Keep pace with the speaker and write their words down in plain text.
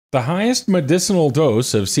The highest medicinal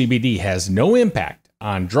dose of CBD has no impact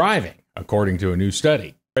on driving, according to a new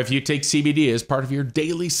study. If you take CBD as part of your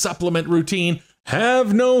daily supplement routine,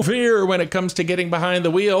 have no fear when it comes to getting behind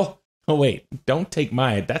the wheel. Oh wait, don't take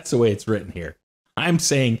that's the way it's written here. I'm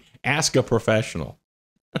saying ask a professional.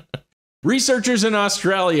 Researchers in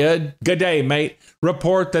Australia, good day mate,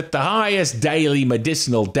 report that the highest daily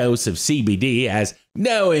medicinal dose of CBD has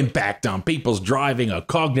no impact on people's driving or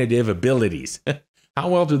cognitive abilities. How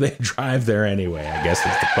well do they drive there anyway, I guess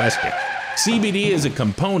is the question. CBD is a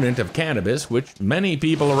component of cannabis, which many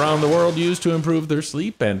people around the world use to improve their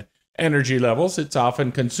sleep and energy levels. It's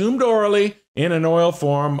often consumed orally in an oil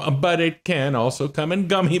form, but it can also come in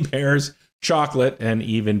gummy bears, chocolate, and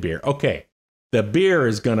even beer. Okay, the beer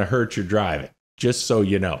is going to hurt your driving, just so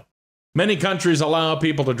you know. Many countries allow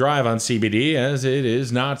people to drive on CBD as it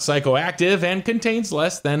is not psychoactive and contains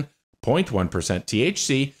less than 0.1%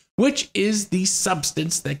 THC, which is the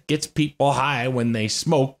substance that gets people high when they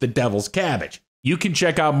smoke the devil's cabbage. You can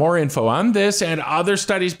check out more info on this and other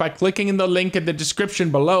studies by clicking in the link in the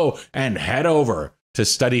description below and head over to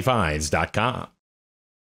studyfinds.com.